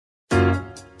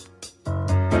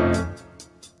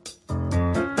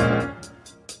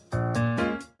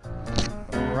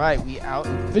right, we out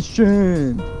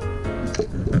fishing.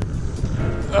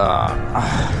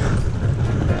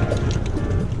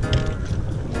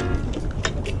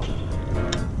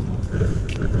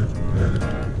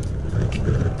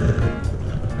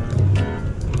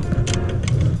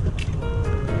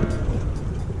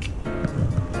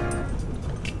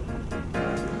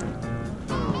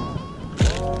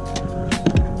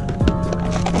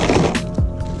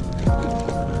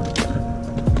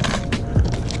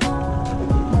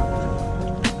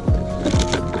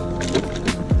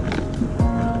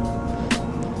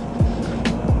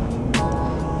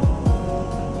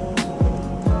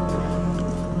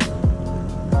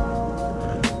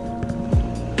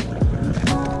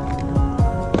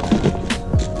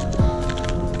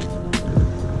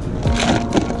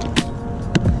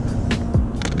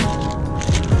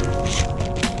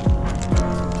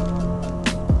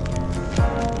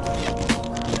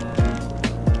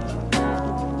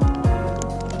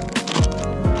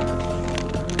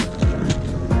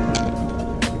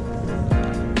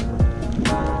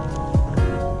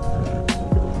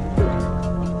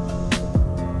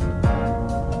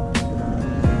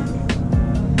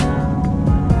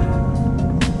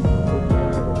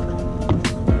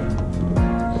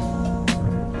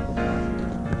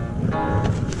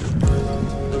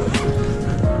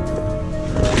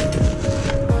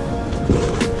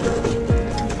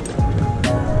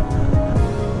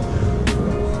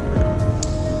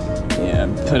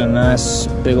 Put a nice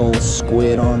big old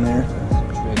squid on there.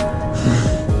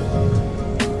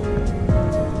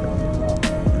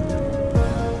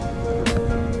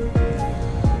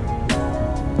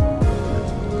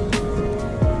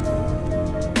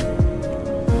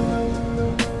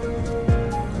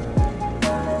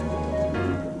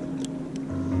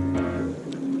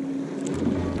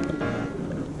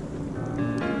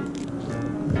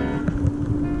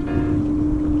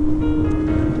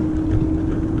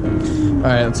 All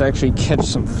right, let's actually catch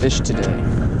some fish today.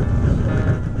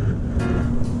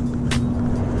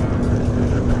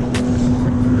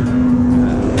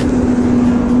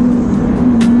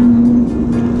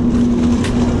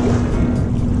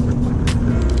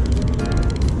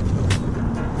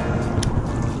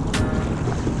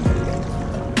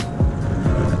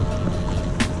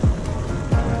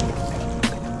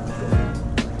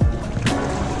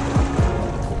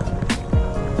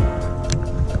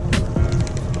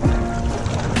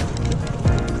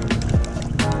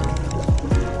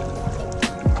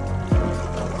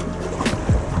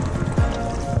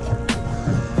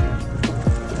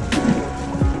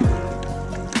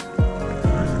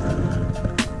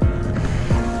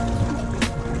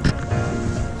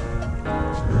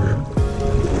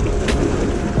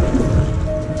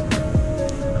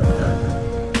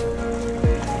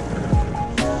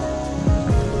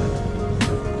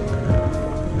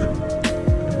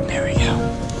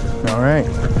 All right,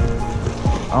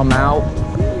 I'm out.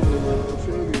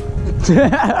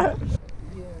 Yeah,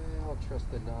 I'll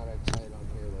trust the knot I tied on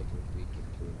here like a week or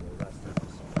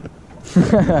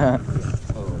two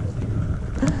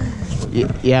ago.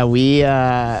 Yeah, we,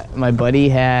 my buddy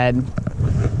had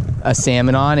a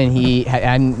salmon on and he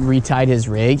hadn't retied his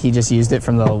rig. He just used it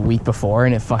from the week before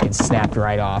and it fucking snapped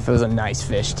right off. It was a nice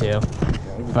fish too.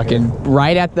 Fucking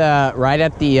right at the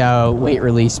weight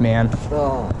release, man.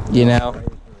 You know.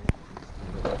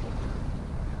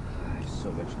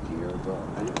 So much gear, bro.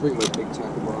 I didn't bring my big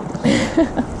tackle box. I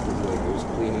was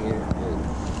cleaning it and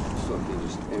fucking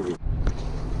just everything.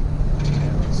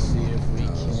 Let's see if we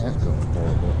can.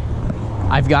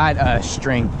 I've got a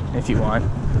string if you want.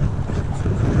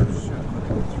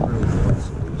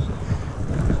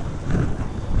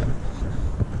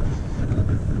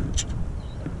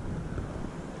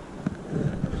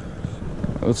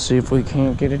 Let's see if we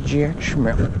can't get a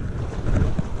JACKSMELT.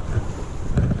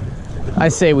 I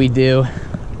say we do.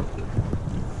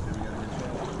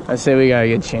 I say we got a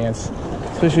good chance,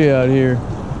 especially out here.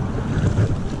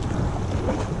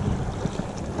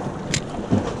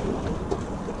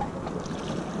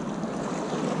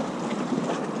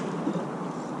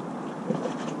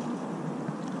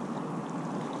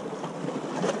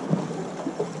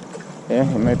 Yeah,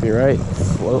 you might be right.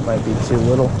 Float might be too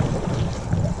little.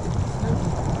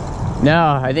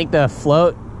 No, I think the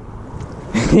float,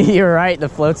 you're right, the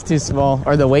float's too small,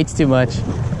 or the weight's too much.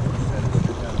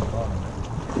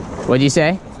 What'd you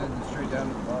say?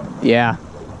 Yeah.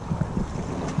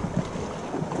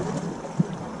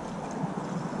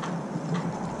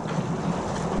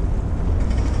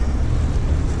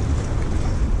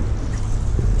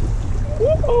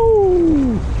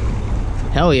 Woo!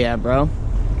 Hell yeah, bro.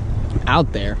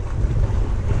 Out there.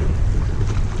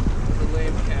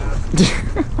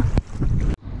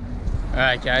 All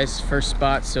right, guys, first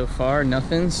spot so far,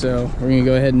 nothing. So we're gonna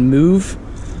go ahead and move.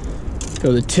 Go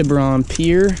to the Tiburon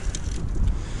Pier.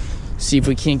 See if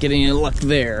we can't get any luck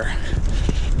there.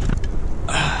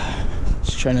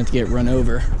 Just try not to get run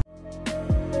over.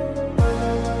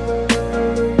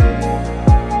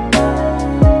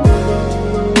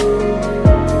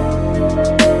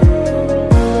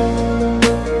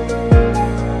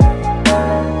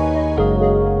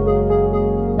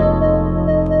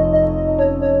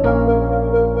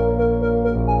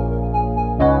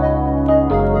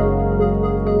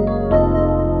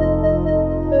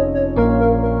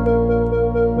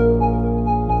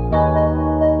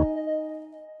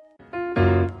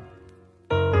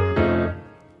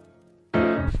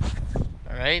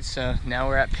 Alright, so now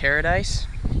we're at Paradise.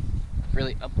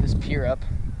 Really up this pier up.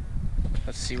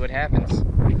 Let's see what happens.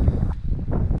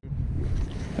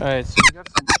 Alright, so we got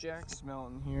some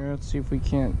JACKSMELT in here. Let's see if we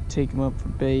can't take them up for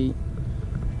bait.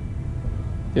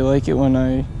 They like it when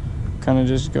I kind of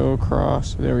just go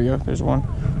across. There we go, there's one.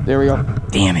 There we go.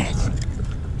 Damn it!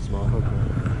 Small hook,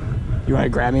 man. You want to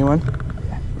grab me one?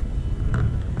 Yeah.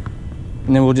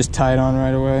 And then we'll just tie it on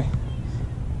right away.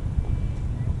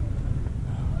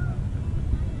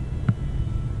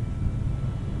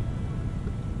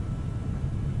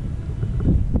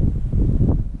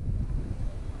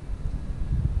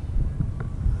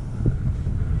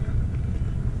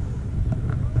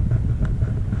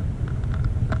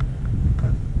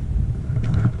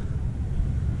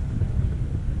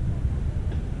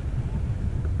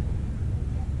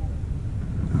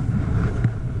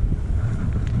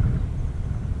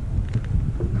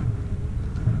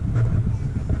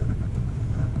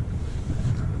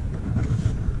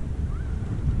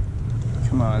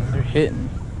 Come on, they're hitting.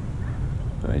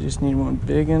 But I just need one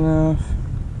big enough.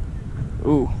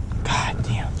 Ooh, god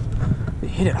damn. They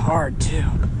hit it hard too.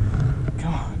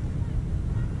 Come on.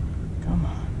 Come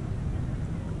on.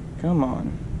 Come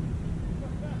on.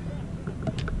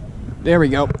 There we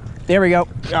go. There we go.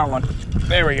 Got one.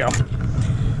 There we go.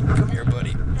 Come here,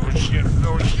 buddy. Oh shit.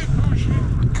 Oh shit. Oh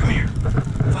shit. Come here.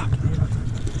 Fuck.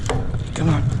 Come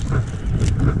on.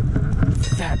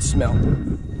 That smelt.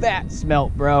 That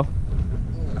smelt, bro.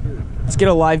 Let's get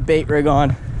a live bait rig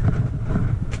on.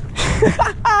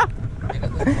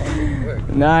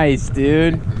 Nice,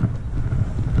 dude.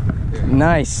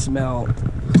 Nice smelt.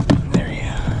 There you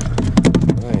go.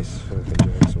 Nice fucking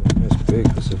JACKSMELT. Nice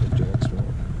big Pacific JACKSMELT.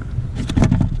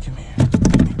 Come here.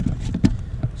 Come here.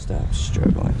 Stop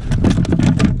struggling.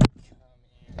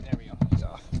 There we go. He's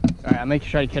off. All right, I'll make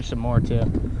sure to catch some more too.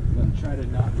 But try to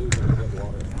not lose it in good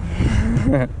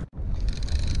water.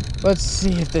 Let's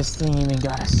see if this thing even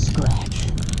got a scratch.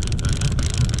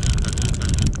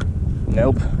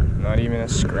 Nope, not even a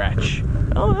scratch.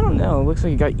 Oh, I don't know. It looks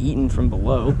like it got eaten from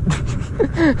below.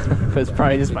 But it's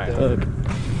probably just my hook.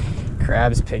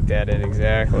 Crabs picked at it,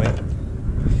 exactly.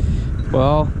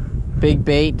 Well, big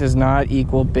bait does not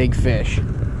equal big fish. Get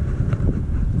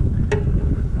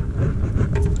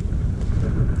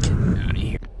out of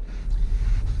here.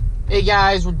 Hey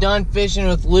guys, we're done fishing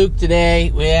with Luke today.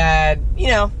 We had, you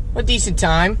know, a decent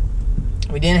time.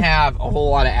 We didn't have a whole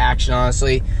lot of action,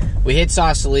 honestly. We hit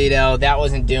Sausalito. That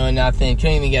wasn't doing nothing.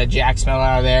 Couldn't even get a JACKSMELT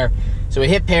out of there. So we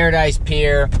hit Paradise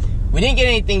Pier. We didn't get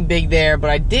anything big there, but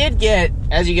I did get,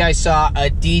 as you guys saw, a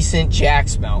decent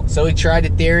JACKSMELT. So we tried the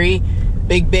theory.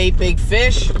 Big bait, big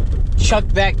fish.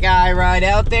 Chucked that guy right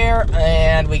out there,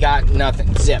 and we got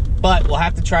nothing. Zip. But we'll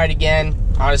have to try it again.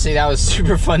 Honestly, that was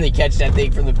super fun to catch that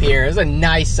thing from the pier. It was a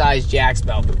nice sized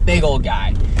JACKSMELT. Big old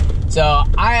guy. So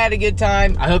I had a good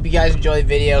time. I hope you guys enjoyed the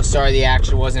video. Sorry the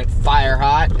action wasn't fire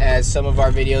hot as some of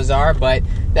our videos are, but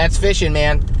that's fishing,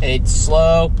 man. It's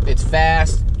slow, it's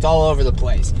fast, it's all over the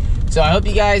place. So I hope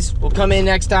you guys will come in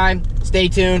next time. Stay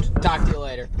tuned. Talk to you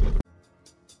later.